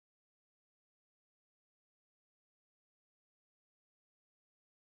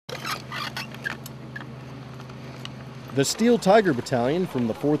The Steel Tiger Battalion from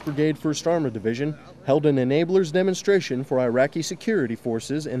the 4th Brigade 1st Armored Division held an enablers demonstration for Iraqi security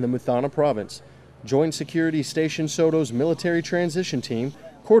forces in the Muthanna province. Joint Security Station Soto's military transition team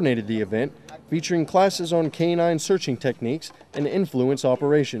coordinated the event, featuring classes on canine searching techniques and influence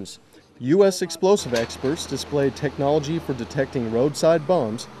operations. U.S. explosive experts displayed technology for detecting roadside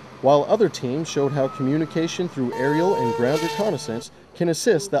bombs, while other teams showed how communication through aerial and ground reconnaissance can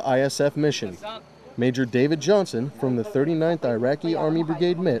assist the ISF mission. Major David Johnson from the 39th Iraqi Army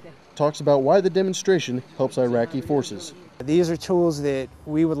Brigade MIT talks about why the demonstration helps Iraqi forces. These are tools that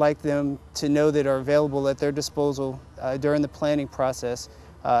we would like them to know that are available at their disposal during the planning process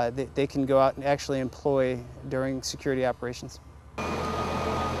that they can go out and actually employ during security operations.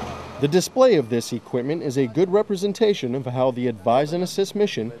 The display of this equipment is a good representation of how the Advise and Assist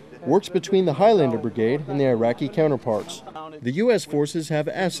mission works between the Highlander Brigade and the Iraqi counterparts. The U.S. forces have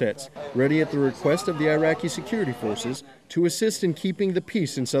assets ready at the request of the Iraqi security forces to assist in keeping the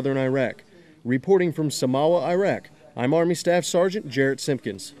peace in southern Iraq. Reporting from Samawa, Iraq, I'm Army Staff Sergeant Jarrett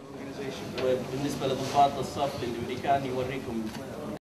Simpkins.